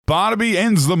Barnaby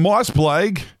ends the mice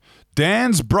plague.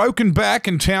 Dan's broken back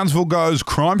and Townsville goes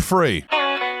crime-free.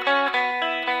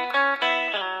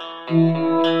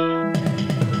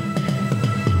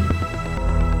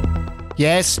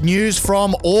 Yes, news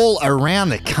from all around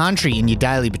the country in your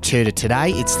Daily Batuta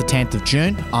today. It's the 10th of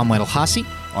June. I'm Wendell Hussey.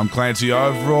 I'm Clancy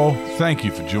Overell. Thank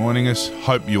you for joining us.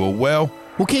 Hope you are well.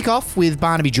 We'll kick off with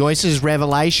Barnaby Joyce's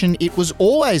revelation. It was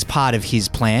always part of his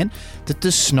plan that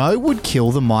the snow would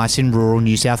kill the mice in rural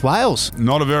New South Wales.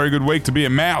 Not a very good week to be a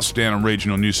mouse down in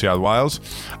regional New South Wales.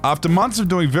 After months of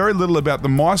doing very little about the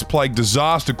mice plague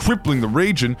disaster crippling the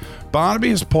region, Barnaby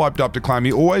has piped up to claim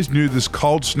he always knew this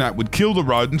cold snap would kill the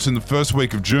rodents in the first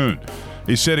week of June.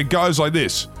 He said it goes like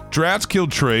this: droughts kill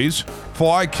trees,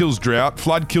 fire kills drought,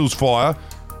 flood kills fire,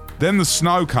 then the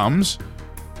snow comes,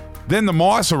 then the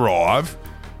mice arrive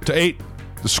to eat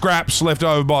the scraps left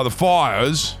over by the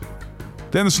fires,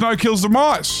 then the snow kills the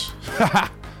mice.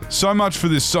 So much for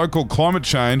this so-called climate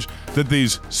change that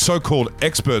these so-called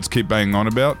experts keep banging on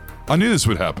about. I knew this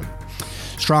would happen.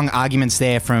 Strong arguments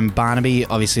there from Barnaby.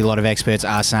 Obviously, a lot of experts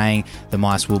are saying the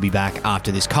mice will be back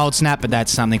after this cold snap, but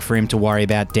that's something for him to worry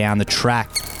about down the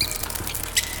track.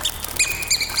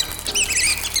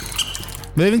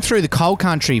 Moving through the coal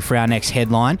country for our next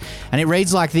headline, and it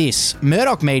reads like this: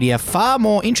 Murdoch media far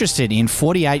more interested in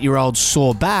 48-year-old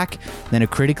sore back than a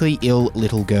critically ill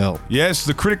little girl. Yes,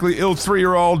 the critically ill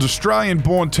 3-year-old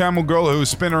Australian-born Tamil girl who has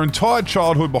spent her entire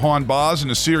childhood behind bars in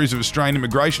a series of Australian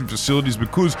immigration facilities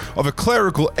because of a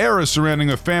clerical error surrounding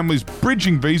her family's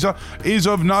bridging visa is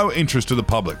of no interest to the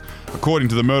public, according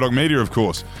to the Murdoch media, of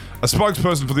course. A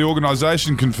spokesperson for the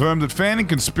organisation confirmed that fanning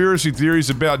conspiracy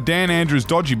theories about Dan Andrews'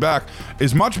 dodgy back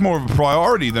is much more of a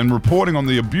priority than reporting on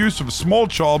the abuse of a small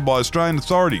child by Australian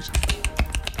authorities.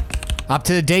 Up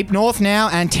to the deep north now,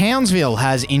 and Townsville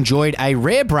has enjoyed a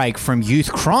rare break from youth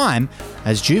crime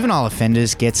as juvenile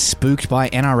offenders get spooked by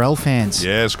NRL fans.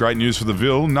 Yes, great news for the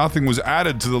Ville. Nothing was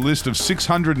added to the list of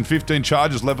 615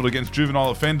 charges levelled against juvenile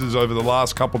offenders over the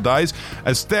last couple of days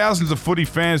as thousands of footy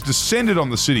fans descended on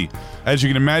the city. As you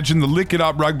can imagine, the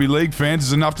lick-it-up rugby league fans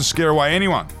is enough to scare away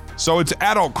anyone. So it's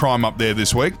adult crime up there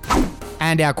this week.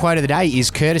 And our quote of the day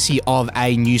is courtesy of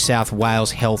a New South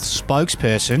Wales health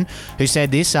spokesperson who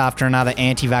said this after another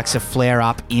anti-vaxxer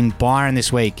flare-up in Byron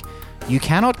this week: "You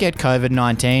cannot get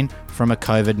COVID-19 from a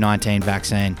COVID-19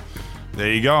 vaccine."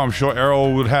 There you go. I'm sure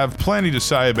Errol would have plenty to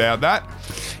say about that.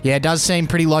 Yeah, it does seem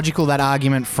pretty logical, that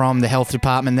argument from the health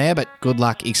department there, but good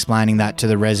luck explaining that to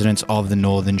the residents of the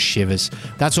Northern Shivers.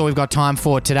 That's all we've got time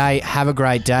for today. Have a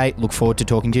great day. Look forward to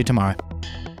talking to you tomorrow.